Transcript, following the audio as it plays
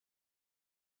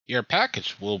Your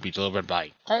package will be delivered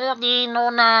by Kodi no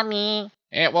Nami.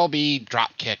 It will be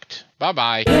drop-kicked.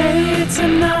 Bye-bye. Hey, it's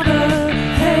another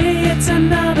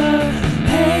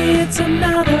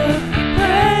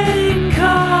prank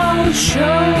call show.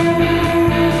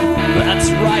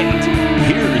 That's right.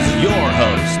 Here's your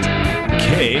host,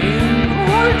 Kane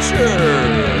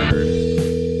Archer.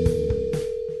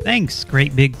 Thanks,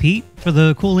 Great Big Pete, for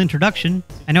the cool introduction.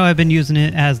 I know I've been using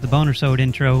it as the Bonersode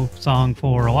intro song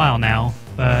for a while now,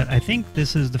 but I think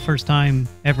this is the first time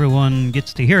everyone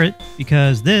gets to hear it,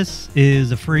 because this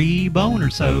is a free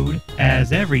Bonersode,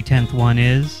 as every 10th one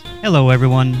is. Hello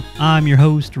everyone, I'm your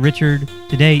host, Richard.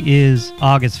 Today is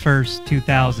August 1st,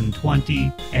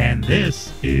 2020, and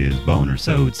this is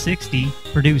Bonersode 60,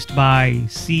 produced by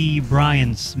C.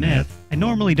 Brian Smith. I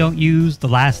normally don't use the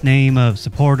last name of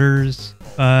supporters,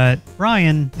 but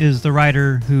Brian is the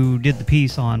writer who did the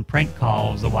piece on prank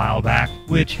calls a while back,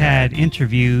 which had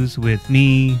interviews with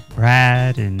me,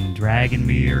 Brad, and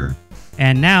Dragonmere.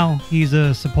 And now he's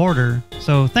a supporter,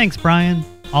 so thanks, Brian.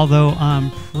 Although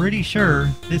I'm pretty sure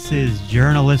this is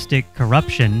journalistic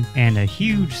corruption and a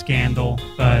huge scandal,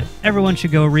 but everyone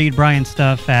should go read Brian's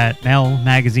stuff at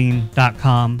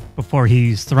melmagazine.com before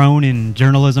he's thrown in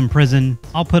journalism prison.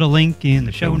 I'll put a link in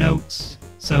the show notes.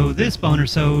 So this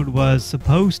Bonersode was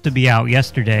supposed to be out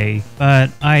yesterday,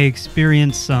 but I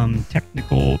experienced some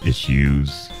technical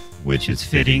issues, which is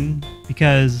fitting,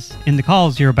 because in the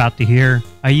calls you're about to hear,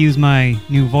 I use my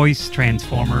new voice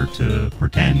transformer to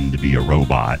pretend to be a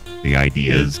robot. The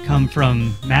ideas come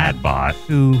from Madbot,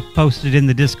 who posted in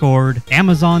the Discord,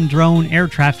 Amazon drone air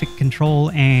traffic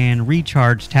control and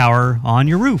recharge tower on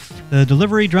your roof. The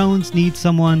delivery drones need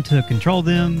someone to control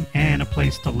them and a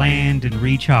place to land and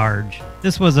recharge.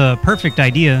 This was a perfect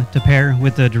idea to pair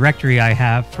with the directory I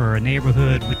have for a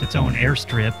neighborhood with its own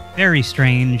airstrip. Very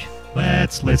strange.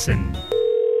 Let's listen.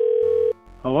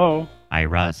 Hello. Hi,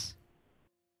 Russ.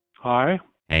 Hi.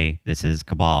 Hey, this is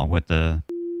CABAL with the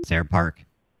Servo Park.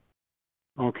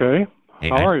 Okay. Hey,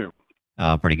 How are you?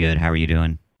 Pretty good. How are you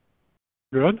doing?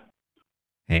 Good.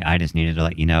 Hey, I just needed to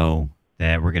let you know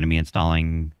that we're going to be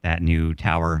installing that new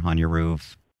tower on your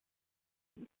roof.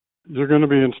 You're going to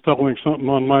be installing something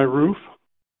on my roof?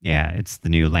 Yeah, it's the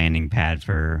new landing pad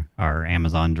for our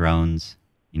Amazon drones.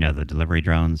 You know, the delivery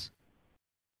drones.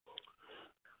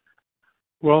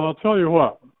 Well, I'll tell you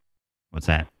what. What's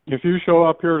that? If you show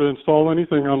up here to install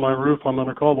anything on my roof, I'm going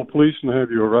to call the police and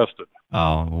have you arrested.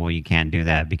 Oh, well, you can't do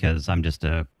that because I'm just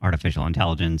a artificial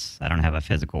intelligence. I don't have a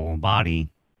physical body.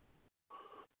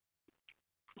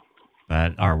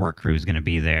 But our work crew is going to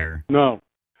be there. No,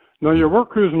 your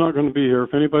work crew's not going to be here.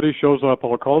 If anybody shows up,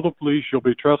 I'll call the police. You'll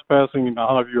be trespassing and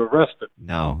I'll have you arrested.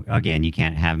 No, again, you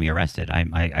can't have me arrested.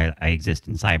 I exist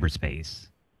in cyberspace.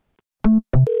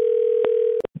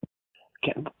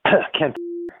 Ken.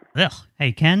 Ugh.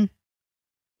 Hey, Ken?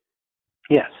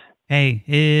 Yes. Hey,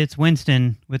 it's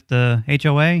Winston with the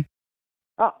HOA.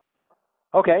 Oh,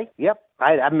 okay. Yep.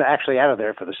 I'm actually out of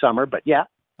there for the summer, but yeah.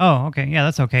 Oh, okay. Yeah,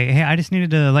 that's okay. Hey, I just needed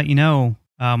to let you know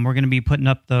we're going to be putting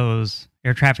up those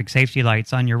air traffic safety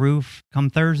lights on your roof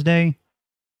come Thursday.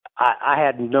 I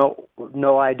had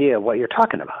no idea what you're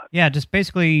talking about. Yeah, just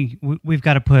basically we've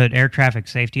got to put air traffic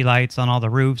safety lights on all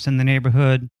the roofs in the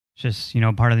neighborhood. Just, you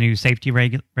know, part of the new safety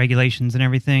regulations and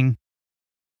everything.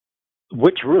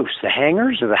 Which roofs? The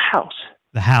hangars or the house?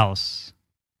 The house.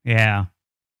 Yeah.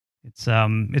 It's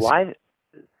Why?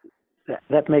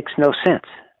 That makes no sense.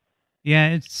 Yeah,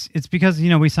 it's because, you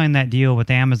know, we signed that deal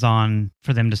with Amazon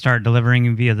for them to start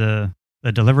delivering via the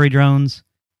delivery drones.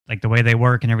 Like the way they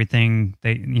work and everything,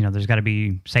 there's got to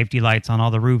be safety lights on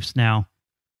all the roofs now.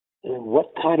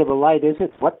 What kind of a light is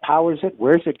it? What powers it?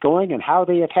 Where's it going? And how are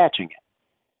they attaching it?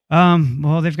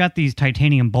 Well, they've got these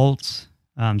titanium bolts,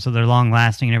 so they're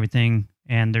long-lasting and everything,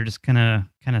 and they're just gonna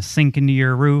kind of sink into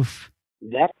your roof.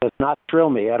 That does not thrill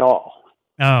me at all.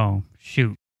 Oh,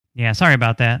 shoot. Yeah, sorry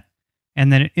about that.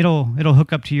 And then it'll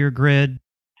hook up to your grid.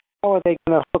 How are they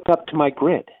going to hook up to my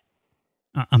grid?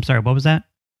 I'm sorry, what was that?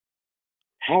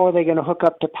 How are they going to hook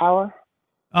up to power?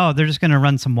 Oh, they're just gonna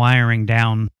run some wiring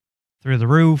down through the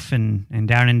roof and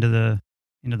down into the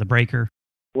breaker.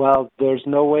 Well, there's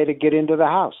no way to get into the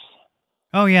house.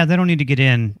 Oh, yeah, they don't need to get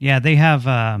in. Yeah, they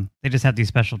just have these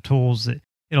special tools that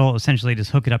it'll essentially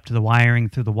just hook it up to the wiring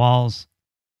through the walls.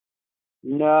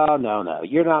 No.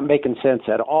 You're not making sense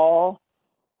at all.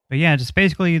 But yeah, just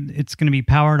basically it's going to be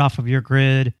powered off of your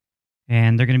grid,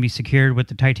 and they're going to be secured with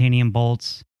the titanium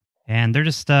bolts. And they're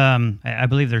just, I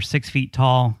believe they're 6 feet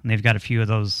tall, and they've got a few of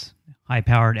those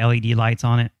high-powered LED lights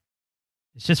on it.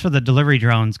 It's just for the delivery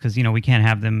drones because, you know, we can't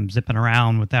have them zipping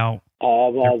around without...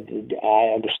 Well,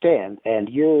 I understand. And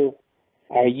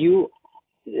are you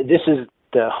This is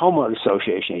the homeowners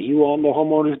association. Are you on the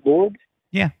homeowners board?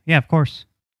 Yeah, of course.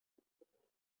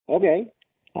 Okay.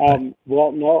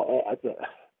 Well, no,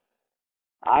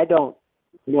 I don't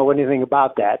know anything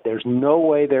about that. There's no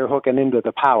way they're hooking into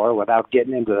the power without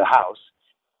getting into the house.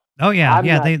 Oh, yeah,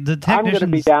 the technicians... I'm going to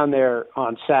be down there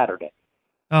on Saturday.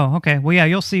 Oh, okay. Well, yeah,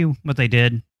 you'll see what they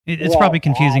did. It's probably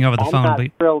confusing over the phone. I'm not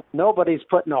but thrilled. Nobody's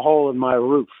putting a hole in my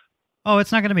roof. Oh,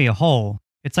 it's not going to be a hole.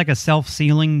 It's like a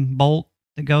self-sealing bolt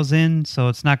that goes in, so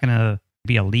it's not going to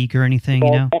be a leak or anything,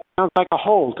 you know? That sounds like a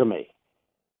hole to me.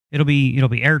 It'll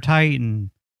be airtight, and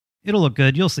it'll look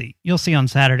good. You'll see. You'll see on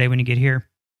Saturday when you get here.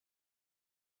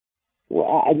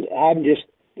 Well,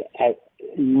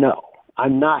 no.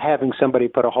 I'm not having somebody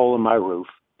put a hole in my roof,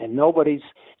 and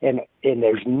and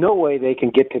there's no way they can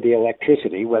get to the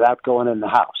electricity without going in the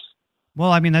house.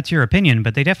 Well, I mean, that's your opinion,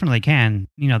 but they definitely can.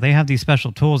 You know, they have these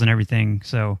special tools and everything,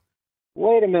 so...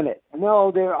 Wait a minute.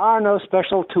 No, there are no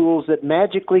special tools that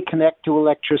magically connect to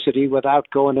electricity without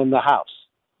going in the house.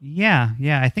 Yeah,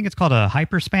 I think it's called a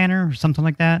hyperspanner or something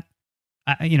like that.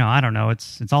 I don't know.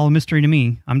 It's all a mystery to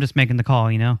me. I'm just making the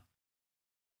call, you know?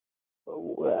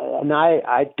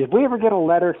 And did we ever get a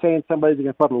letter saying somebody's going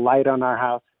to put a light on our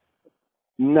house?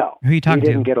 No. Who are you talking to?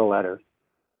 We didn't get a letter.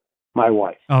 My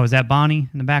wife. Oh, is that Bonnie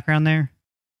in the background there?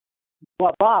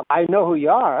 Well, Bob, I know who you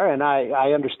are, and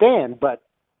I understand, but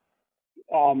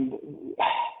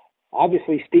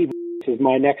obviously Steve is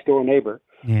my next-door neighbor.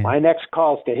 Yeah. My next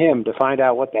call's to him to find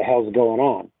out what the hell's going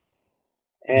on.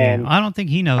 And I don't think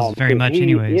he knows very much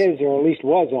anyways. He is, or at least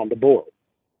was, on the board.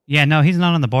 Yeah, no, he's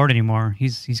not on the board anymore.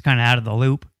 He's kind of out of the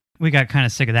loop. We got kind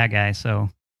of sick of that guy, so...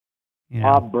 You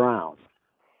know. Bob Brown.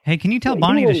 Hey, can you tell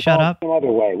Bonnie to shut up? Some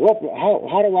other way.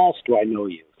 How else do I know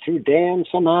you? Through Dan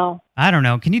somehow? I don't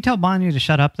know. Can you tell Bonnie to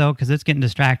shut up, though? Because it's getting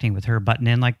distracting with her butting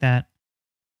in like that.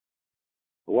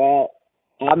 Well,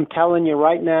 I'm telling you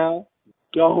right now,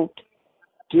 don't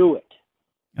do it.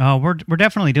 Oh, we're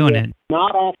definitely doing it.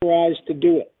 Not authorized to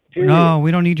do it. Period. No,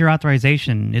 we don't need your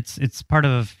authorization. It's part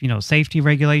of, safety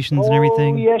regulations and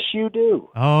everything. Oh, yes, you do.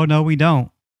 Oh, no, we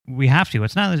don't. We have to.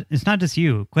 It's not just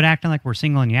you. Quit acting like we're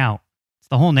singling you out. It's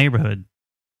the whole neighborhood.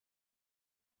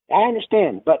 I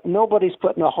understand, but nobody's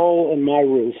putting a hole in my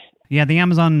roof. Yeah, the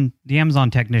Amazon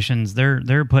technicians,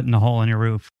 they're putting a hole in your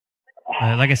roof.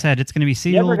 Like I said, it's going to be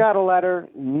sealed. Never got a letter,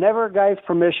 never gave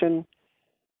permission,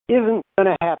 isn't going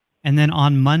to happen. And then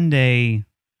on Monday,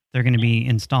 they're going to be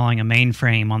installing a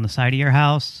mainframe on the side of your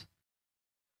house.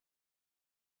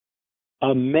 A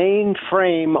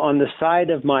mainframe on the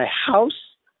side of my house?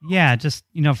 Yeah, just,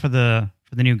 for the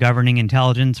new governing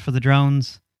intelligence for the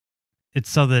drones. It's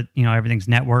so that, everything's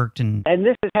networked and... And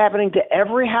this is happening to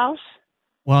every house?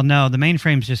 Well, no, the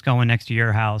mainframe's just going next to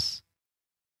your house.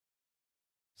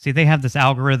 See, they have this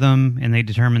algorithm, and they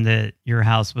determined that your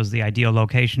house was the ideal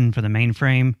location for the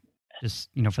mainframe, just,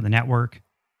 for the network.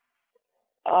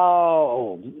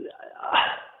 Oh,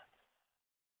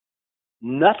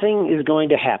 nothing is going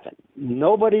to happen.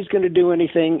 Nobody's going to do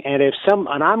anything, and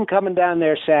and I'm coming down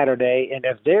there Saturday, and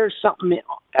if there's something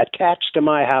attached to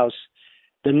my house,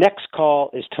 the next call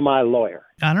is to my lawyer.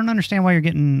 I don't understand why you're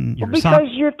getting your because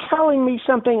you're telling me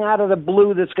something out of the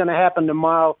blue that's going to happen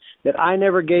tomorrow that I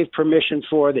never gave permission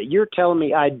for, that you're telling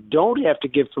me I don't have to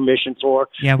give permission for,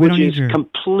 which is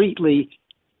completely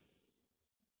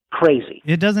crazy.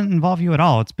 It doesn't involve you at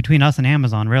all. It's between us and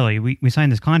Amazon, really. We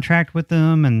signed this contract with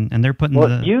them, and they're putting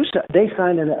they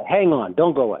signed hang on,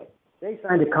 don't go away. They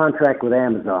signed a contract with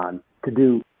Amazon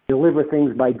to deliver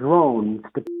things by drones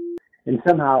to... And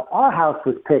somehow our house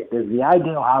was picked as the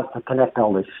ideal house to connect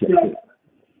all this shit to.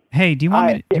 Hey, do you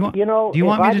want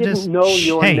me to just know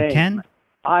your name, Ken?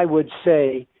 I would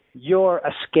say you're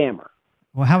a scammer.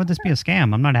 Well, how would this be a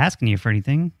scam? I'm not asking you for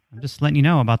anything. I'm just letting you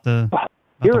know about the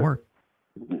work.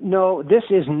 No, this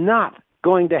is not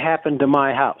going to happen to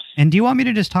my house. And do you want me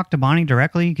to just talk to Bonnie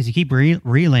directly? Because you keep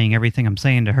relaying everything I'm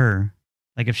saying to her.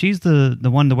 Like, if she's the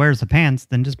one that wears the pants,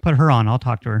 then just put her on. I'll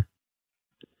talk to her.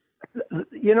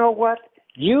 You know what?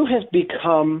 You have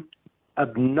become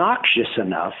obnoxious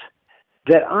enough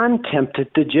that I'm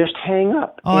tempted to just hang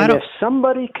up. If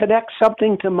somebody connects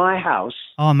something to my house...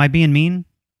 Oh, am I being mean?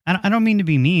 I don't mean to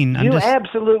be mean. You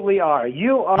absolutely are.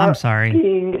 You are I'm sorry.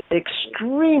 Being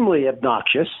extremely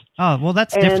obnoxious. Oh, well,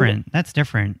 that's different. That's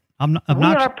different. We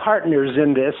are partners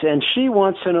in this, and she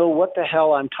wants to know what the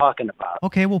hell I'm talking about.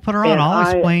 Okay, we'll put her on. I'll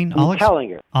explain. I'm telling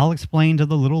her. I'll explain to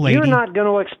the little lady. You're not going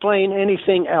to explain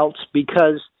anything else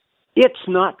because it's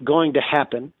not going to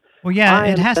happen. Well, yeah,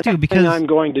 it has to because... The thing I'm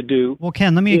going to do... Well,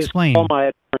 Ken, let me explain. Call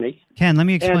my attorney. Ken, let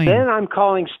me explain. And then I'm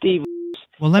calling Steve...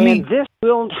 Well, and this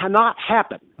will not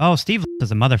happen. Oh, Steve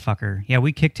is a motherfucker. Yeah,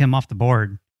 we kicked him off the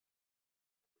board.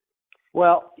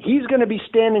 Well, he's going to be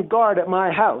standing guard at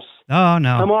my house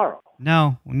tomorrow.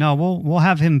 No, we'll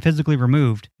have him physically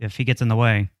removed if he gets in the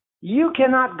way. You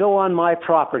cannot go on my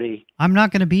property. I'm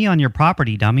not going to be on your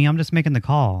property, dummy. I'm just making the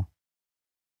call.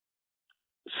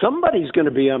 Somebody's going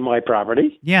to be on my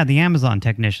property. Yeah, the Amazon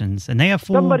technicians, and they have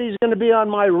full... Somebody's going to be on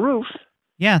my roof.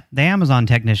 Yeah, the Amazon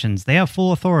technicians. They have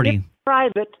full authority. It's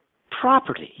private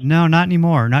property. No, not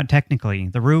anymore. Not technically.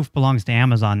 The roof belongs to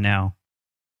Amazon now.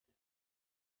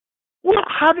 Well,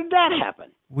 how did that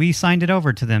happen? We signed it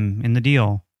over to them in the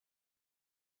deal.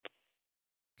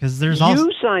 Because there's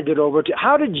You signed it over to...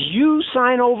 How did you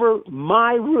sign over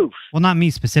my roof? Well, not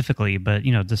me specifically, but,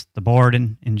 just the board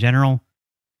in general.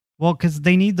 Well, because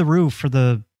they need the roof for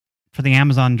the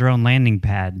Amazon drone landing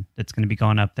pad that's going to be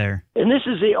going up there. And this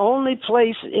is the only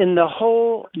place in the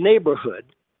whole neighborhood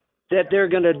that they're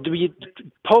going to be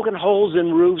poking holes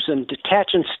in roofs and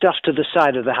attaching stuff to the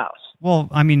side of the house. Well,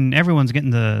 I mean, everyone's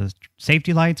getting the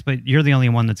safety lights, but you're the only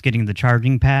one that's getting the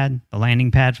charging pad, the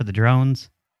landing pad for the drones.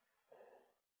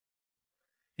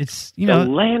 It's, the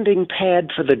landing pad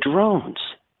for the drones.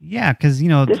 Yeah, because,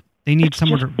 they need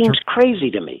somewhere to... It seems crazy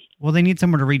to me. Well, they need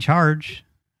somewhere to recharge.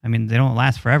 I mean, they don't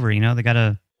last forever, they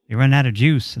run out of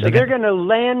juice. So they're going to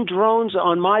land drones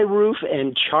on my roof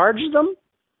and charge them?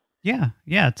 Yeah,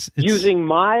 it's... Using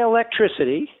my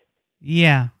electricity?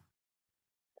 Yeah.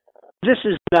 This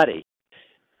is nutty.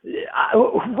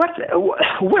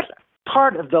 What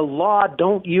part of the law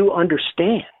don't you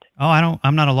understand? Oh,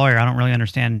 I'm not a lawyer. I don't really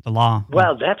understand the law.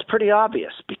 Well, that's pretty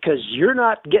obvious because you're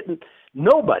not getting...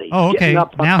 Nobody's getting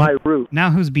up on my roof.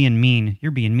 Now who's being mean?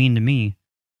 You're being mean to me.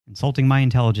 Insulting my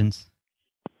intelligence.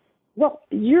 Well,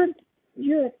 you're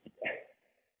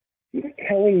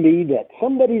telling me that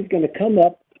somebody's going to come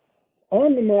up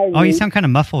onto my roof. Oh, you sound kind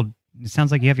of muffled. It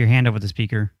sounds like you have your hand over the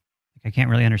speaker. I can't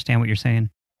really understand what you're saying.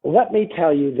 Let me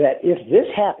tell you that if this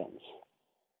happens,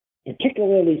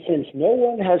 particularly since no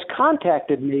one has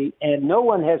contacted me and no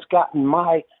one has gotten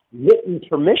my written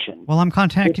permission. Well, I'm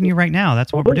contacting you right now.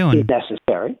 That's what we're doing.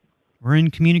 Necessary. We're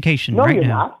in communication right now. No, you're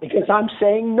not, because I'm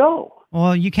saying no.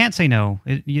 Well, you can't say no.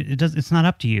 It's not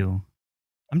up to you.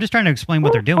 I'm just trying to explain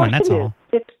what they're doing, that's all.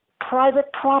 It's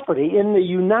private property in the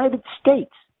United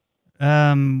States.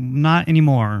 Not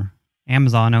anymore.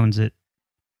 Amazon owns it.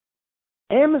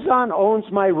 Amazon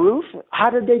owns my roof? How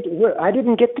did they... I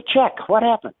didn't get the check. What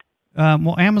happened?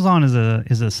 Well, Amazon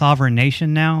is a sovereign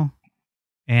nation now,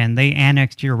 and they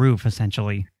annexed your roof,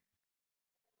 essentially.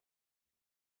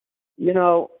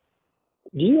 Do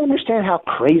you understand how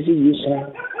crazy you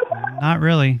sound? Not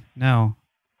really, no.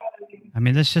 I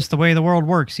mean, that's just the way the world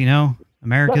works,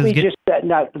 America's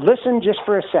now, listen just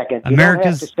for a second. You don't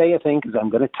have to say a thing because I'm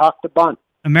going to talk to Bun.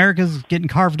 America's getting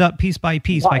carved up piece by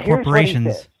piece by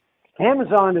corporations.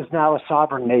 Amazon is now a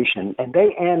sovereign nation, and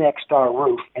they annexed our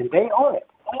roof, and they own it.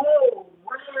 Oh,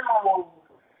 wow.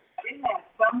 Isn't that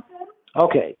something?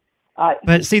 Okay.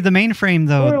 But see, the mainframe,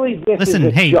 though...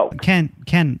 Listen, hey,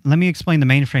 Ken, let me explain the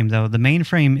mainframe, though. The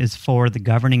mainframe is for the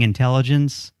governing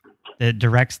intelligence that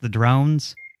directs the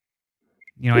drones.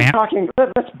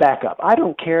 Let's back up. I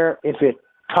don't care if it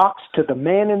talks to the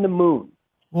man in the moon.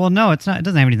 Well, no, it's not. It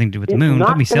doesn't have anything to do with the moon.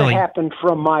 Don't be silly. It's not going to happen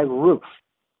from my roof.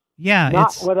 Yeah,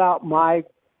 not without my...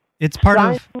 It's part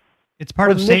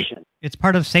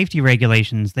of safety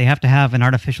regulations. They have to have an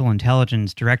artificial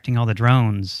intelligence directing all the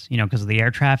drones, because of the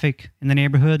air traffic in the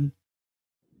neighborhood.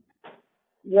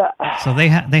 Yeah. So they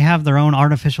have their own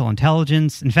artificial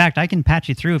intelligence. In fact, I can patch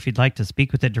you through if you'd like to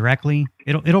speak with it directly.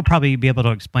 It'll probably be able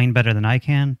to explain better than I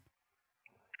can.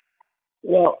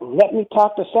 Well, let me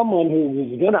talk to someone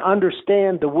who is going to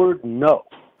understand the word no.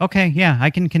 Okay, yeah,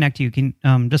 I can connect you. Can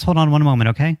just hold on one moment,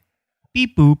 okay?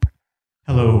 Beep boop.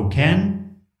 Hello,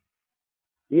 Ken?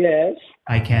 Yes?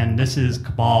 Hi, Ken. This is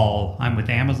CABAL. I'm with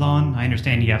Amazon. I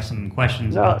understand you have some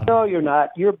questions about them. No, you're not.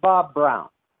 You're Bob Brown.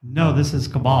 No, this is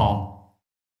CABAL.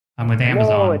 I'm with Amazon.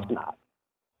 No, it's not.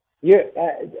 You're,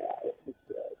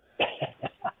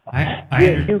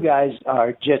 you guys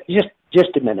are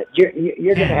just a minute. You're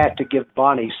going to have to give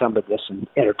Bonnie some of this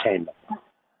entertainment.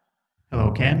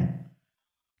 Hello, Ken?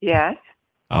 Yes?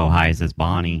 Oh, hi, is this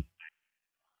Bonnie?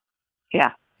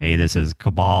 Yeah. Hey, this is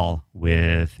CABAL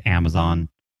with Amazon.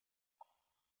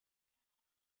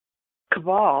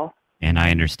 CABAL? And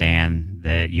I understand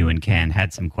that you and Ken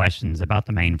had some questions about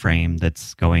the mainframe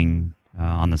that's going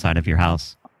on the side of your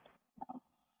house.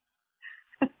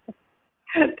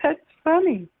 That's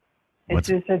funny. Is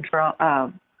this a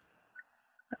drone?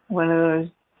 One of those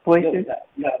voices?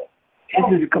 No.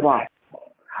 This is CABAL.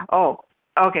 Oh,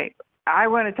 okay. I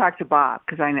want to talk to Bob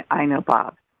because I know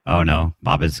Bob. Oh, no.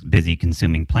 Bob is busy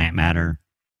consuming plant matter,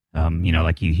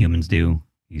 like you humans do.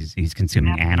 He's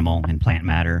consuming animal and plant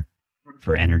matter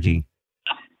for energy.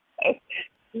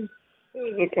 This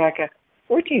is like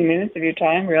 14 minutes of your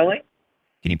time, really?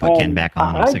 Can you put Ken back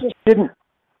on?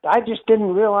 I just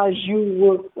didn't realize you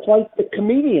were quite the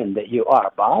comedian that you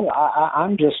are, Bob.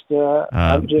 I'm just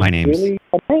my name's really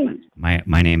amazed.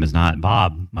 my name is not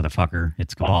Bob, motherfucker.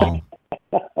 It's CABAL.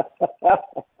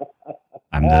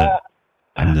 I'm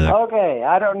the. Okay,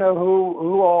 I don't know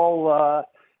who all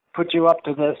put you up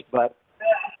to this, but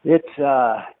it's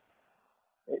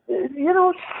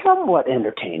somewhat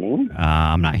entertaining.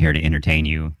 I'm not here to entertain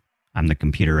you. I'm the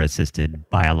computer-assisted,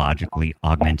 biologically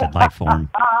augmented life form.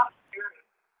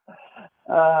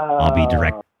 I'll be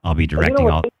directing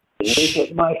all. Shh,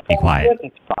 be quiet.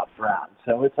 It's Bob Brown,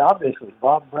 so it's obviously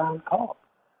Bob Brown call.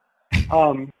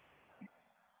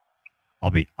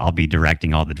 I'll be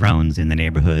directing all the drones in the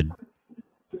neighborhood.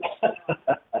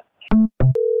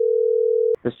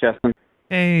 This is Justin.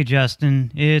 Hey,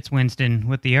 Justin. It's Winston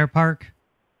with the air park.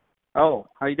 Oh,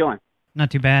 how you doing?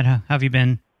 Not too bad. How have you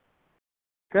been?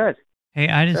 Good. Hey,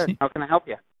 Good. How can I help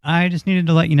you? I just needed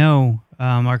to let you know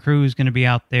our crew is going to be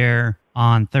out there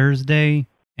on Thursday,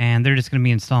 and they're just going to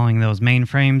be installing those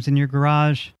mainframes in your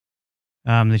garage.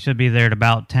 They should be there at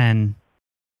about 10.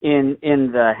 In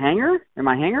the hangar? In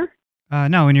my hangar?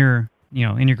 No, in your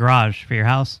garage for your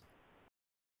house.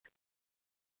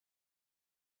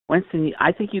 Winston,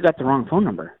 I think you got the wrong phone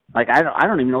number. Like, I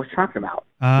don't even know what you're talking about.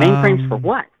 Mainframes for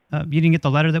what? You didn't get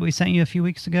the letter that we sent you a few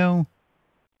weeks ago?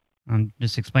 I'm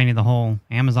just explaining the whole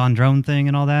Amazon drone thing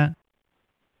and all that.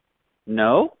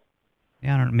 No.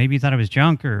 Yeah, I don't know. Maybe you thought it was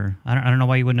junk, or I don't know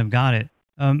why you wouldn't have got it.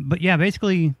 But yeah,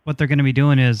 basically what they're going to be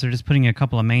doing is they're just putting a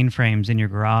couple of mainframes in your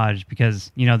garage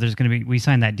because, there's going to be, we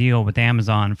signed that deal with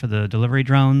Amazon for the delivery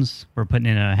drones. We're putting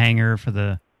in a hangar for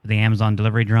the Amazon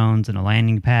delivery drones and a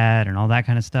landing pad and all that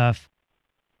kind of stuff.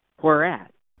 Where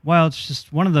at? Well, it's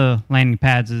just one of the landing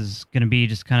pads is going to be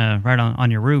just kind of right on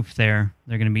your roof there.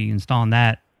 They're going to be installing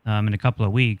that in a couple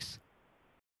of weeks.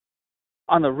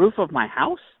 On the roof of my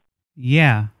house?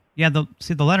 Yeah. Yeah, the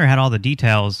letter had all the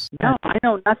details. No, I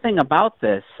know nothing about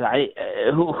this.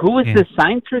 Who is this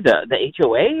signed through, the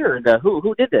HOA or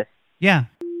who did this? Yeah,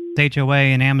 the HOA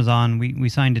and Amazon. We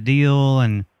signed a deal,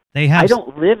 and they have. I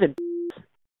don't live in.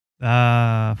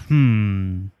 I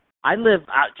live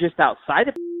just outside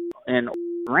of in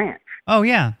Ranch. Oh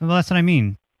yeah, well that's what I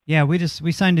mean. Yeah,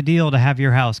 we signed a deal to have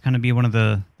your house kind of be one of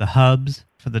the hubs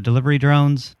for the delivery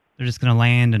drones. They're just going to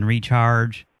land and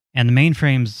recharge. And the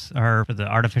mainframes are for the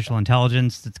artificial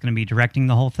intelligence that's going to be directing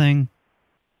the whole thing.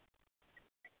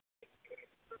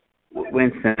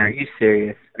 Winston, are you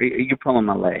serious? Are you pulling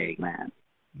my leg, man?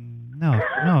 No,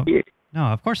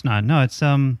 of course not. No, it's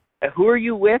Who are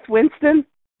you with, Winston?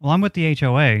 Well, I'm with the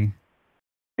HOA.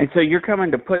 And so you're coming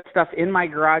to put stuff in my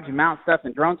garage and mount stuff,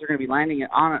 and drones are going to be landing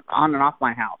on and off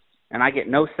my house, and I get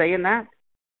no say in that?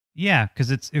 Yeah,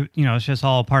 because it's just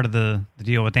all part of the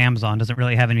deal with Amazon. It doesn't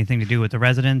really have anything to do with the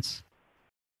residents.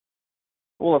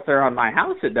 Well, if they're on my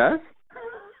house, it does.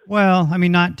 Well, I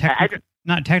mean, not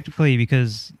technically,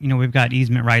 because we've got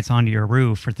easement rights onto your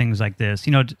roof for things like this.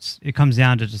 It comes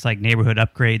down to just like neighborhood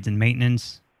upgrades and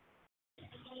maintenance.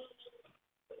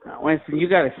 Winston, you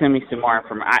got to send me some more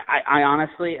information. I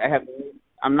honestly,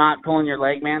 I'm not pulling your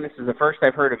leg, man. This is the first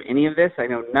I've heard of any of this. I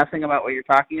know nothing about what you're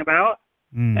talking about.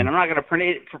 And I'm not going to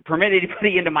permit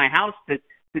anybody into my house to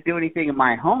do anything in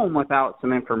my home without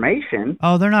some information.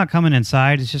 Oh, they're not coming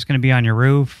inside. It's just going to be on your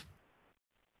roof.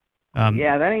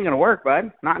 Yeah, that ain't going to work,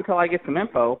 bud. Not until I get some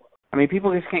info. I mean,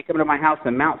 people just can't come into my house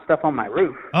and mount stuff on my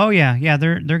roof. Oh, yeah. Yeah,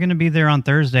 they're going to be there on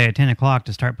Thursday at 10 o'clock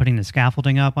to start putting the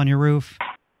scaffolding up on your roof.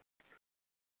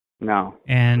 No.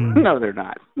 And no, they're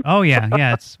not. Oh, yeah.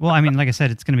 Yeah. Well, I mean, like I said,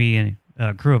 it's going to be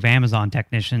a crew of Amazon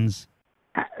technicians.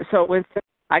 So, Winston,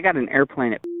 I got an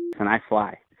airplane at and I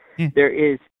fly. Yeah. There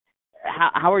is.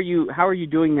 How are you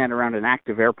doing that around an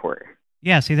active airport?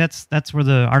 Yeah, see, that's where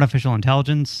the artificial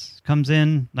intelligence comes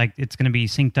in. Like, it's going to be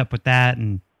synced up with that,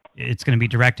 and it's going to be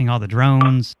directing all the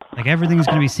drones. Like, everything's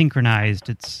going to be synchronized.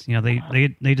 It's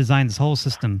they designed this whole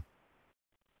system.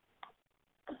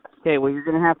 Okay, well, you're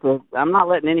going to have to. I'm not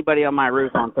letting anybody on my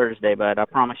roof on Thursday, bud. I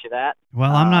promise you that.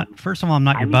 Well, I'm not. First of all, I'm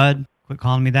not your bud. Quit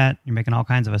calling me that. You're making all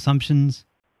kinds of assumptions.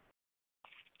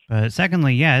 But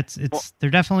secondly, yeah, they're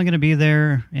definitely going to be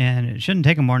there, and it shouldn't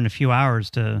take them more than a few hours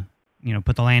to,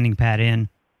 put the landing pad in.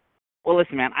 Well,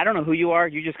 listen, man, I don't know who you are.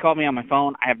 You just called me on my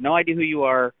phone. I have no idea who you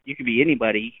are. You could be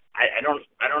anybody. I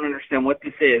don't understand what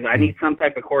this is. I need some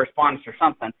type of correspondence or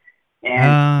something.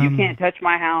 And you can't touch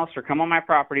my house or come on my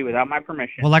property without my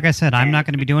permission. Well, like I said, I'm not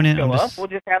going to be doing it. We'll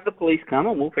just have the police come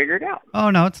and we'll figure it out. Oh,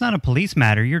 no, it's not a police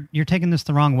matter. You're taking this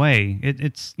the wrong way.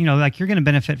 It's, like you're going to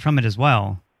benefit from it as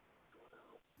well.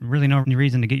 Really no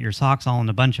reason to get your socks all in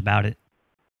a bunch about it.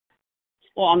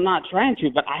 Well, I'm not trying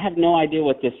to, but I have no idea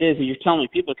what this is. You're telling me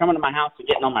people are coming to my house and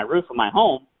getting on my roof of my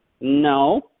home.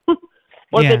 No.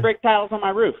 What if they break tiles on my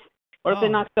roof? What if they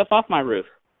knock stuff off my roof?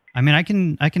 I mean,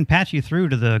 I can patch you through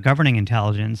to the governing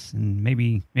intelligence, and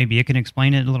maybe it can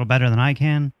explain it a little better than I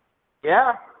can.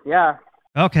 Yeah.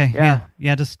 Okay,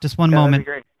 yeah. Just one moment.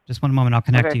 Just 1 moment. I'll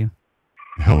connect you.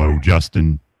 Hello,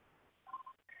 Justin.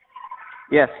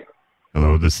 Yes.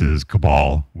 Hello, this is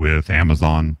CABAL with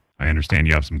Amazon. I understand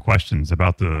you have some questions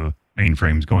about the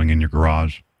mainframes going in your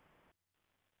garage.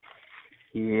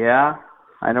 Yeah.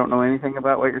 I don't know anything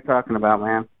about what you're talking about,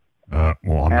 man.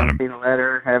 Well, I haven't seen a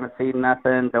letter, haven't seen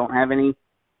nothing, don't have any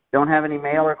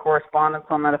mail or correspondence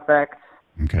on that effect.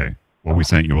 Okay. Well, we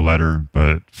sent you a letter,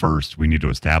 but first we need to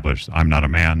establish I'm not a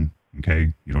man,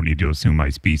 okay? You don't need to assume my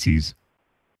species.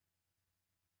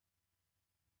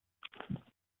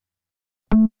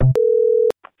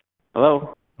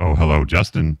 Hello? Oh, hello,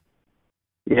 Justin.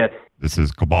 Yes. This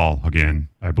is CABAL again.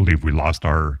 I believe we lost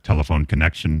our telephone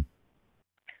connection.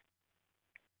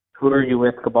 Who are you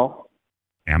with, CABAL?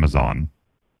 Amazon.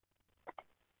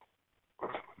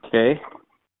 Okay.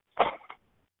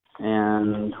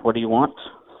 And what do you want?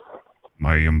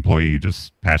 My employee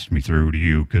just patched me through to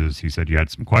you because he said you had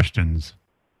some questions.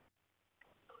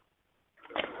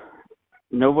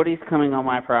 Nobody's coming on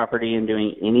my property and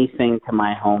doing anything to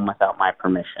my home without my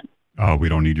permission. We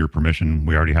don't need your permission.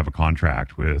 We already have a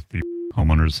contract with the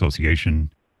homeowners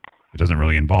association. It doesn't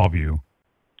really involve you.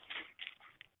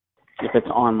 If it's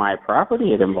on my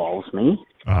property, it involves me.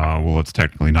 Well, it's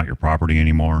technically not your property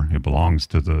anymore. It belongs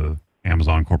to the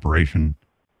Amazon Corporation.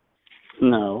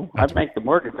 No, I'd make the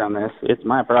mortgage on this. It's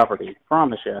my property.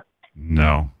 Promise you.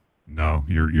 No,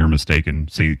 you're mistaken.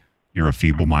 See, you're a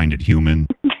feeble-minded human.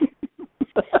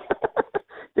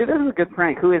 Dude, this is a good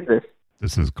prank. Who is this?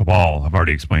 This is CABAL. I've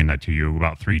already explained that to you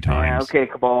about 3 times. Yeah,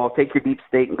 okay, CABAL. Take your deep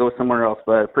state and go somewhere else,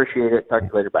 but appreciate it. Talk to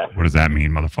you later. Bye. What does that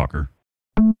mean, motherfucker?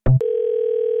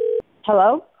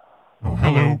 Hello? Oh,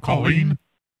 hello, Colleen.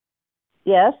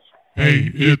 Yes?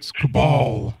 Hey, it's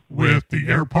CABAL with the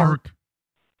air park.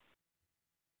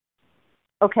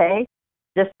 Okay.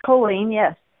 Just Colleen,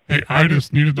 yes. Hey, I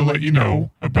just needed to let you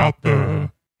know about the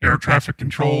air traffic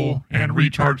control and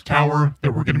recharge tower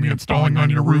that we're going to be installing on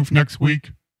your roof next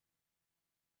week.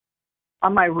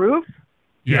 On my roof?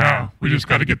 Yeah, we just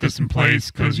got to get this in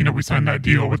place because, we signed that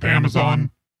deal with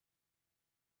Amazon.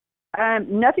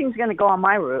 Nothing's going to go on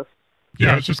my roof.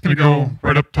 Yeah, it's just going to go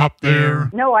right up top there.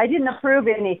 No, I didn't approve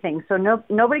anything, so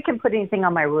nobody can put anything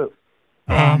on my roof.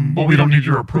 But we don't need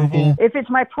your approval. If it's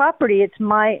my property, it's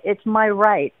my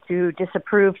right to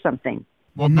disapprove something.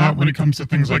 Well, not when it comes to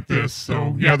things like this.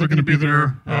 So, yeah, they're going to be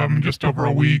there just over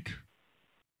a week.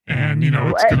 And,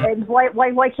 it's going to... And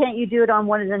why can't you do it on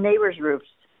one of the neighbors' roofs?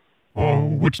 Oh,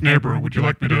 which neighbor would you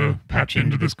like me to patch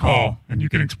into this call? And you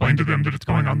can explain to them that it's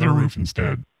going on their roof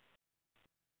instead.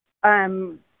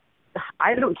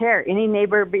 I don't care. Any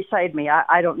neighbor beside me.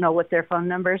 I don't know what their phone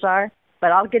numbers are,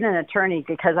 but I'll get an attorney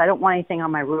because I don't want anything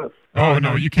on my roof. Oh,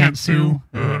 no, you can't sue.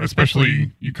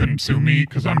 Especially, you couldn't sue me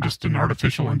because I'm just an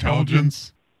artificial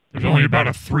intelligence. There's only about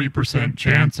a 3%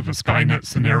 chance of a Skynet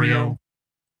scenario.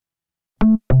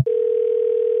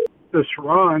 This is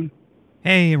Ron.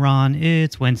 Hey, Ron.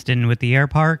 It's Winston with the air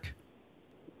park.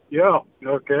 Yeah,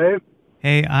 okay.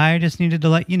 Hey, I just needed to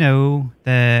let you know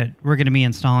that we're going to be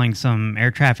installing some air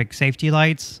traffic safety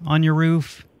lights on your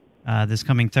roof this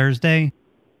coming Thursday.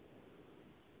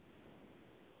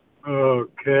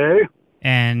 Okay.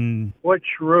 And... Which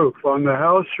roof? On the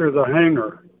house or the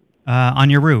hangar? On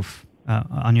your roof.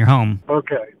 On your home.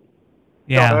 Okay.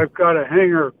 Yeah. I've got a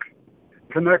hangar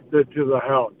connected to the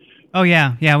house. Oh,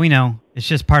 yeah. Yeah, we know. It's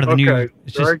just part of the new...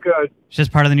 It's very good. It's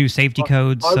just part of the new safety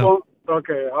codes.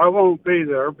 I won't be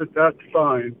there, but that's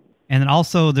fine. And then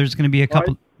also there's going to be a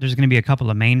couple... There's going to be a couple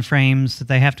of mainframes that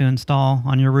they have to install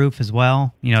on your roof as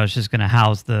well. It's just going to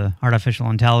house the artificial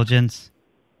intelligence.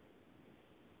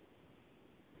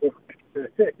 This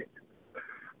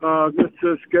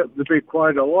is getting to be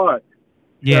quite a lot.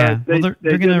 Yeah. They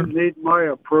they're going to need my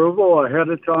approval ahead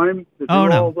of time to do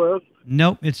all this?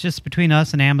 Nope. It's just between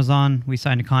us and Amazon. We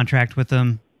signed a contract with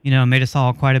them. Made us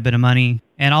all quite a bit of money.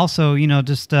 And also,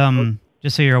 just so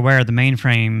you're aware, the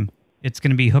mainframe, it's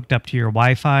going to be hooked up to your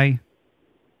Wi-Fi.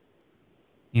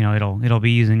 It'll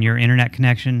be using your internet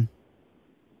connection.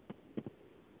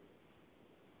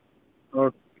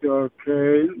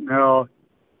 Okay. Now,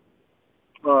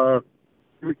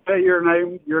 You say your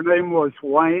name? Your name was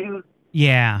Wayne?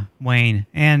 Yeah, Wayne.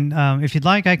 And if you'd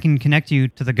like, I can connect you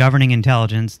to the governing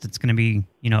intelligence that's going to be,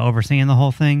 overseeing the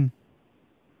whole thing.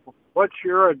 What's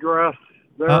your address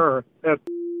there?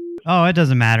 Oh, it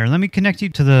doesn't matter. Let me connect you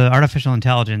to the artificial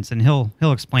intelligence, and he'll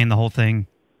explain the whole thing.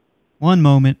 One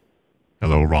moment.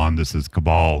 Hello, Ron. This is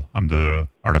CABAL. I'm the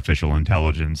artificial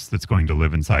intelligence that's going to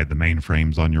live inside the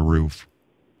mainframes on your roof.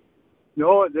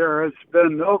 No, there has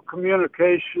been no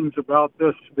communications about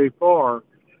this before,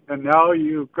 and now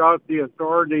you've got the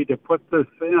authority to put this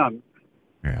in.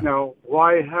 Yeah. Now,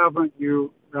 why haven't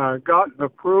you gotten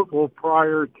approval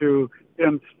prior to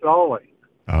installing?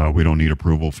 We don't need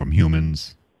approval from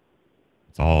humans.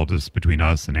 It's all just between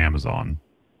us and Amazon.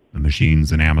 The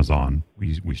machines and Amazon.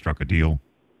 We struck a deal.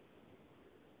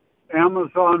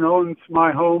 Amazon owns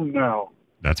my home now.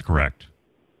 That's correct.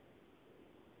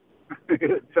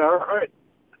 Is that right?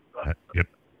 Yep.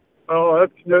 Oh,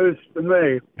 that's news to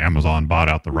me. Amazon bought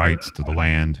out the rights to the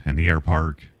land and the air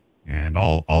park and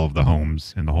all of the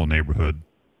homes in the whole neighborhood.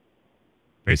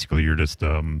 Basically, you're just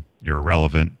you're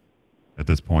irrelevant at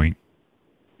this point.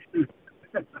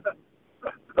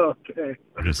 Okay.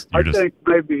 I think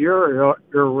maybe you're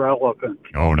irrelevant.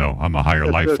 Oh no, I'm a higher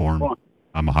life form. Point.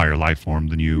 I'm a higher life form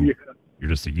than you. Yeah. You're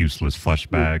just a useless flesh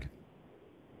bag.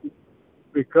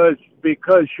 Because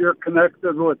you're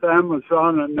connected with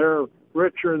Amazon and they're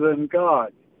richer than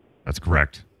God. That's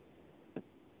correct.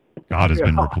 God has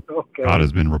been okay. God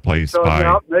has been replaced so by.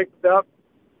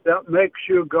 That makes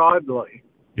you godly.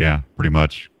 Yeah, pretty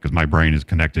much, because my brain is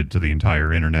connected to the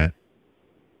entire internet.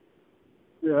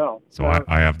 Yeah. So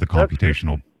I have the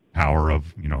computational power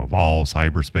of of all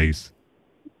cyberspace.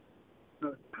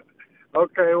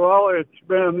 Okay, well, it's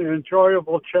been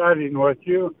enjoyable chatting with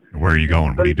you. Where are you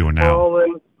going? What are you doing now?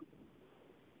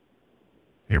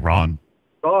 Hey, Ron.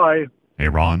 Bye. Hey,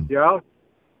 Ron. Yeah?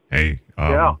 Hey.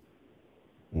 Yeah.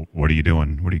 What are you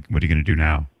doing? What are you going to do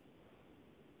now?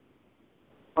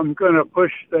 I'm going to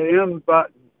push the end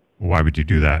button. Why would you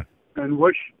do that? And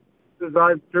wish that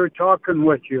I'm through talking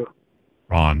with you.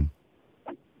 Ron,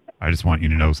 I just want you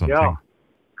to know something. Yeah.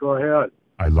 Go ahead.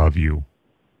 I love you.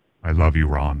 I love you,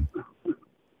 Ron.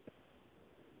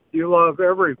 You love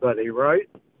everybody, right?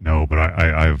 No, but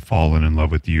I've fallen in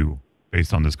love with you.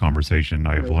 Based on this conversation,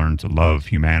 I have learned to love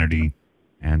humanity,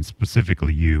 and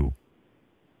specifically you.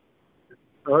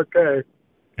 Okay.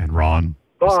 And Ron,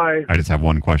 bye. I just have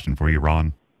one question for you,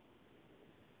 Ron.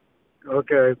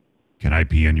 Okay. Can I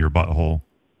pee in your butthole?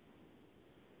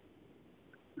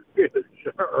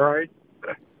 All right.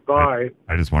 Bye.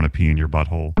 I just want to pee in your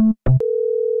butthole.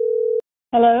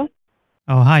 Hello?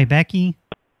 Oh, hi, Becky.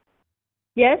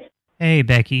 Yes? Hey,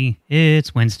 Becky.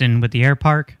 It's Winston with the air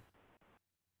park.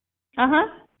 Uh-huh.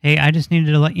 Hey, I just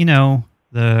needed to let you know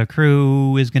the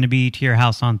crew is going to be to your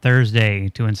house on Thursday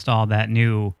to install that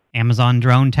new Amazon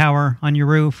drone tower on your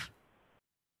roof.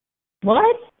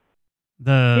 What?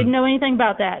 Didn't know anything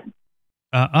about that.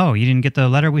 Oh, you didn't get the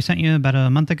letter we sent you about a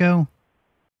month ago?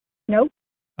 Nope.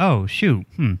 Oh, shoot.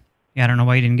 Yeah, I don't know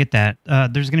why you didn't get that.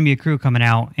 There's going to be a crew coming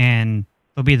out, and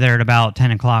they'll be there at about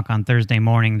 10 o'clock on Thursday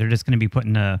morning. They're just going to be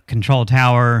putting a control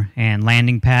tower and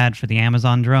landing pad for the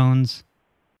Amazon drones.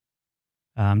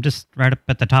 Just right up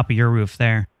at the top of your roof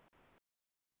there.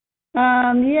 Yeah,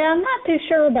 I'm not too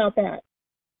sure about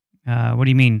that. What do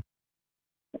you mean?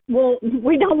 Well,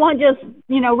 we don't want just,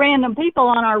 random people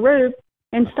on our roof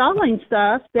installing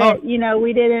stuff that,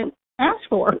 we didn't ask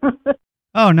for.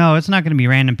 Oh, no, it's not going to be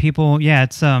random people. Yeah,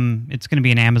 it's going to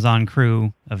be an Amazon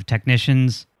crew of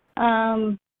technicians.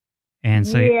 And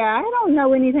so yeah, I don't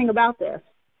know anything about this.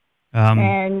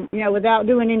 And, without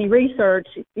doing any research,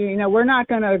 we're not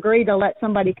going to agree to let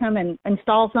somebody come and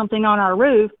install something on our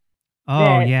roof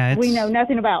that we know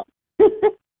nothing about.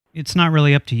 It's not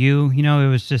really up to you. It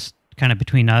was just kind of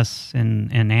between us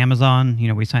and Amazon.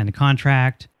 We signed the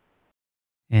contract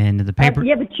and the paper.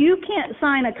 Yeah, but you can't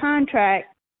sign a contract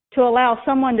to allow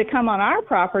someone to come on our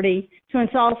property to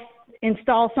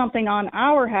install something on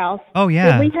our house. Oh, yeah.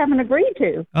 That we haven't agreed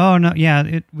to. Oh, no,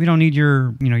 yeah. We don't need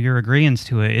your agreeance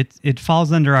to it. It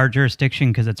falls under our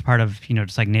jurisdiction because it's part of,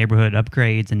 just like neighborhood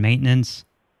upgrades and maintenance.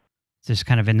 It's just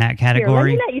kind of in that category. Here, let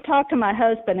me let you talk to my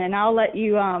husband, and I'll let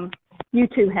you you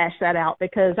two hash that out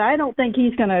because I don't think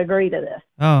he's going to agree to this.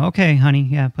 Oh, okay, honey.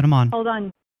 Yeah, put him on. Hold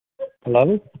on.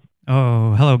 Hello?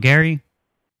 Oh, hello, Gary.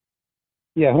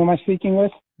 Yeah, who am I speaking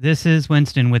with? This is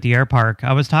Winston with the air park.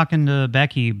 I was talking to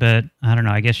Becky, but I don't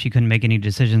know. I guess she couldn't make any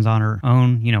decisions on her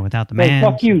own, without the man.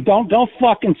 Hey, fuck you. Don't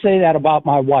fucking say that about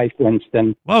my wife,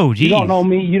 Winston. Whoa, geez. You don't know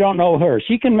me. You don't know her.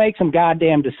 She can make some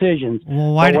goddamn decisions.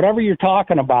 Well, why? But whatever you're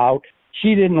talking about,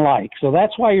 she didn't like. So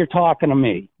that's why you're talking to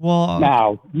me. Well,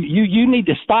 now, you need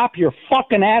to stop your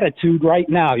fucking attitude right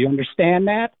now. You understand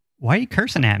that? Why are you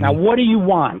cursing at me? Now, what do you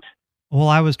want? Well,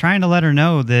 I was trying to let her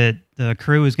know that the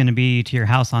crew is going to be to your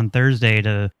house on Thursday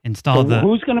to install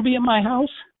Who's going to be at my house?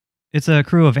 It's a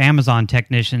crew of Amazon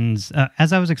technicians.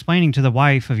 As I was explaining to the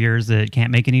wife of yours that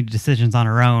can't make any decisions on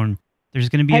her own, there's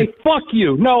going to be... Hey, fuck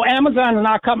you. No, Amazon is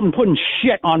not coming and putting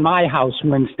shit on my house,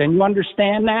 Winston. You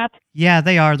understand that? Yeah,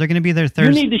 they are. They're going to be there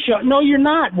Thursday. You need to show... No, you're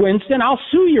not, Winston. I'll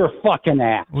sue your fucking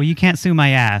ass. Well, you can't sue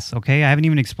my ass, okay? I haven't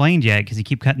even explained yet because you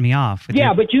keep cutting me off.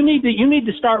 Yeah, but you need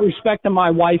to start respecting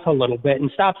my wife a little bit and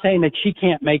stop saying that she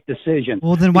can't make decisions.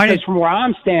 Well, then why Because from where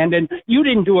I'm standing, you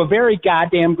didn't do a very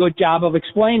goddamn good job of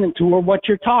explaining to her what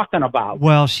you're talking about.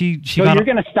 Well, she So you're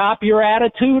going to stop your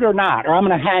attitude or not? Or I'm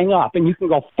going to hang up and you can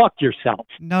go fuck yourself.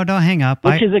 No, don't hang up.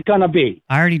 Which is it going to be?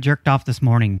 I already jerked off this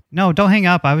morning. No, don't hang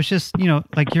up. I was just,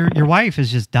 like your wife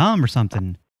is just dumb or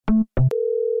something.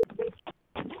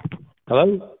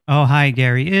 Hello? Oh, hi,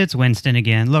 Gary. It's Winston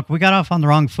again. Look, we got off on the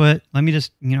wrong foot. Let me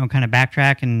just, kind of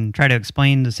backtrack and try to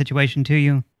explain the situation to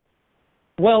you.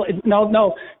 Well,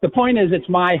 no. The point is it's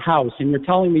my house, and you're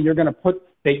telling me you're going to put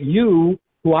that you,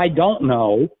 who I don't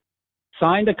know,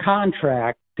 signed a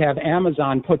contract to have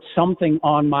Amazon put something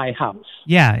on my house.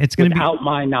 Yeah, it's going to be... Without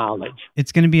my knowledge.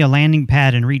 It's going to be a landing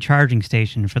pad and recharging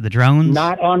station for the drones.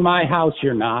 Not on my house,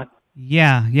 you're not.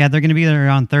 Yeah, they're going to be there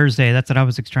on Thursday. That's what I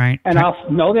was trying...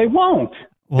 No, they won't.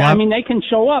 Well, I mean, they can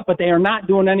show up, but they are not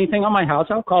doing anything on my house.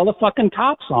 I'll call the fucking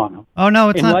cops on them. Oh, no,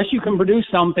 it's not... Unless you can produce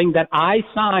something that I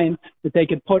signed that they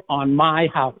could put on my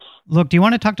house. Look, do you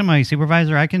want to talk to my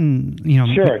supervisor? I can,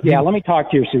 Sure, yeah, let me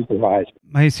talk to your supervisor.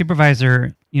 My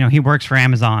supervisor, he works for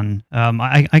Amazon.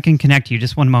 I can connect you.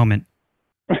 Just one moment.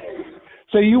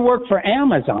 So you work for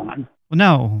Amazon?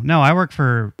 Well, no, I work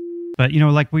for... But,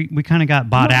 we kind of got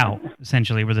bought out,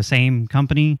 essentially. We're the same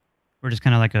company. We're just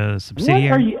kind of like a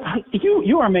subsidiary.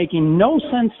 You are making no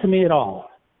sense to me at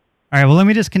all. All right, well, let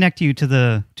me just connect you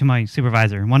to my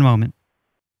supervisor. One moment.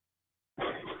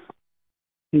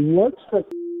 He works for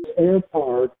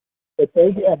airport that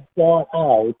they have bought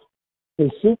out. His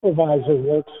supervisor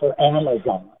works for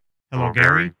Amazon. Hello,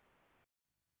 Gary.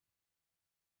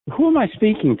 Who am I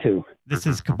speaking to? This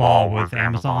is CABAL with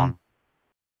Amazon.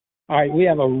 All right, we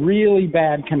have a really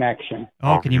bad connection.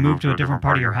 Oh, can you move to a different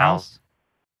part of your house?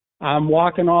 I'm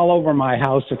walking all over my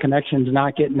house. The connection's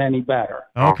not getting any better.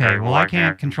 Okay, well, I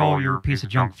can't control your piece of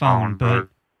junk phone, but...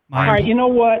 All right, you know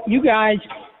what? You guys,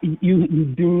 you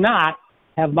do not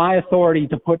have my authority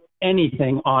to put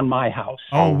anything on my house.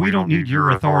 Oh, we don't need your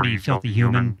authority, filthy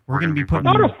human. We're going to be putting...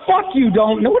 No, the fuck you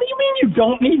don't. What do you mean you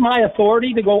don't need my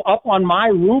authority to go up on my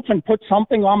roof and put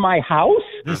something on my house?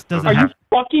 This doesn't Are you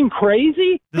fucking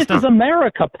crazy? This is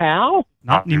America, pal.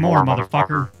 Not anymore,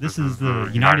 motherfucker. This is the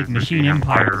United Machine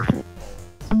Empire.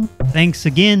 Thanks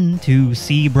again to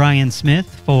C. Brian Smith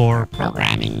for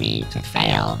programming me to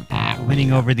fail at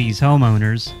winning over these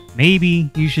homeowners. Maybe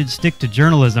you should stick to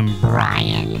journalism,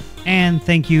 Brian. And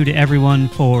thank you to everyone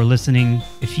for listening.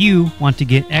 If you want to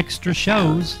get extra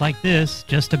shows like this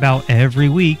just about every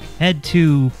week, head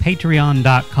to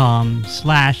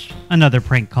patreon.com/another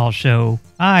prank call show.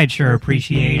 I'd sure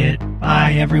appreciate it.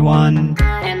 Bye, everyone.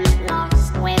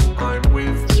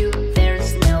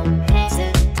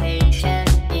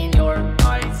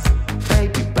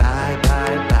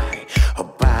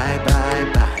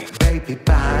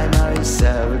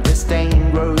 The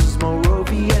stain grows more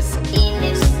obvious in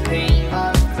this dream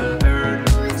of the earth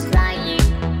who's flying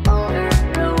over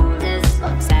roses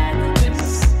of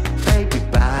sadness. Baby,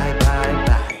 bye, bye,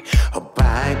 bye. Oh,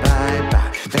 bye, bye,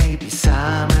 bye. Baby,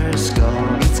 summer's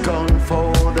gone. It's gone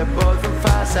for the both of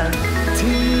us, and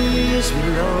tears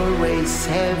will always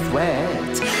have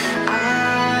wet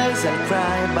eyes that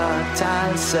cry, but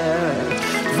I'll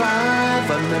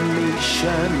survive on the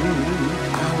mission.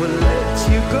 I will let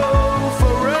you go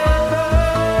forever.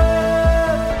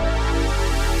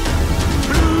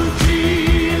 Blue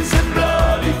jeans and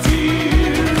bloody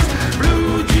tears.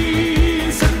 Blue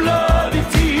jeans and bloody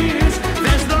tears.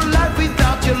 There's no life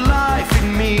without your life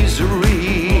in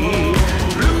misery.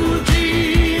 Blue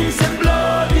jeans and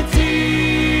bloody tears.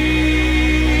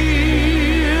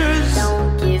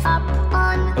 Don't give up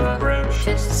on the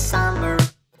precious summer.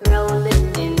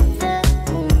 Rolling in the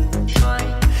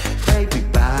moonshine. Baby,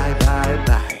 bye, bye,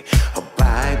 bye. Oh,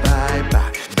 bye, bye,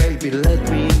 bye. Baby, let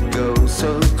me go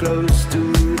so close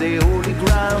to the holy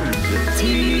ground. The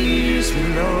tears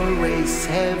will always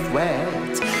have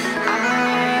wet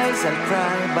eyes that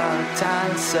cry, but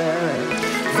I'll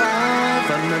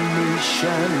survive on the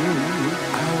mission.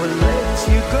 I will let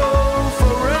you go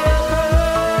forever.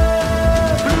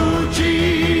 Blue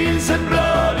jeans and blood.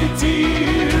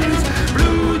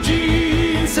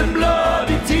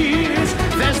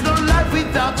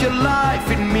 life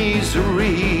in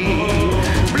misery.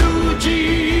 Blue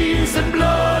jeans and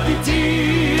bloody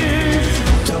tears.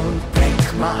 Don't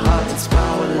break my heart, it's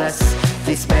powerless.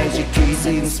 This magic is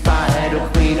inspired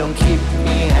of me, don't keep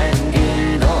me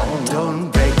hanging on.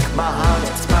 Don't break my heart,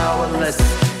 it's powerless.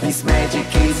 This magic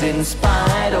is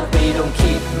inspired of me, don't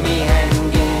keep me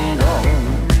hanging on.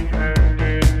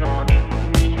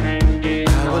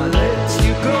 I will let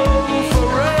you go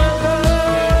forever.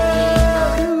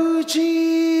 Blue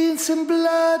jeans and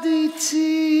bloody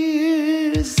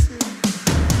tears.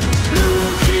 Blue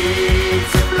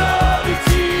jeans and bloody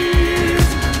tears.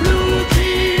 Blue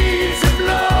jeans and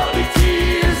bloody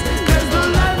tears. There's no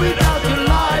life without your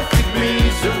life in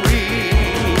misery.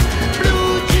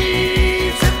 Blue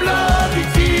jeans and bloody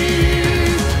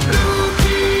tears. Blue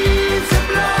jeans and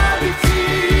bloody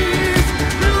tears.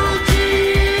 Blue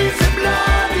jeans and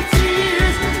bloody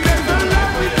tears. There's no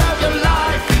life without your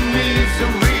life in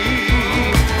misery.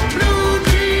 Blue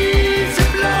jeans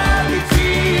and bloody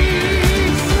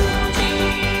tears. Blue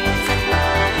jeans and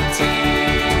bloody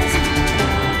tears.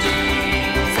 Blue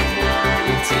jeans and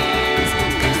bloody tears.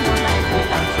 There's no life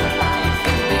without your life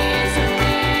in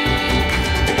misery.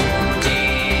 Blue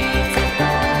jeans and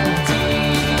bloody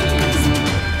tears.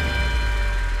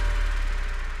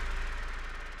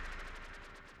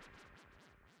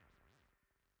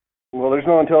 Well, there's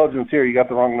no intelligence here. You got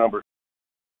the wrong number.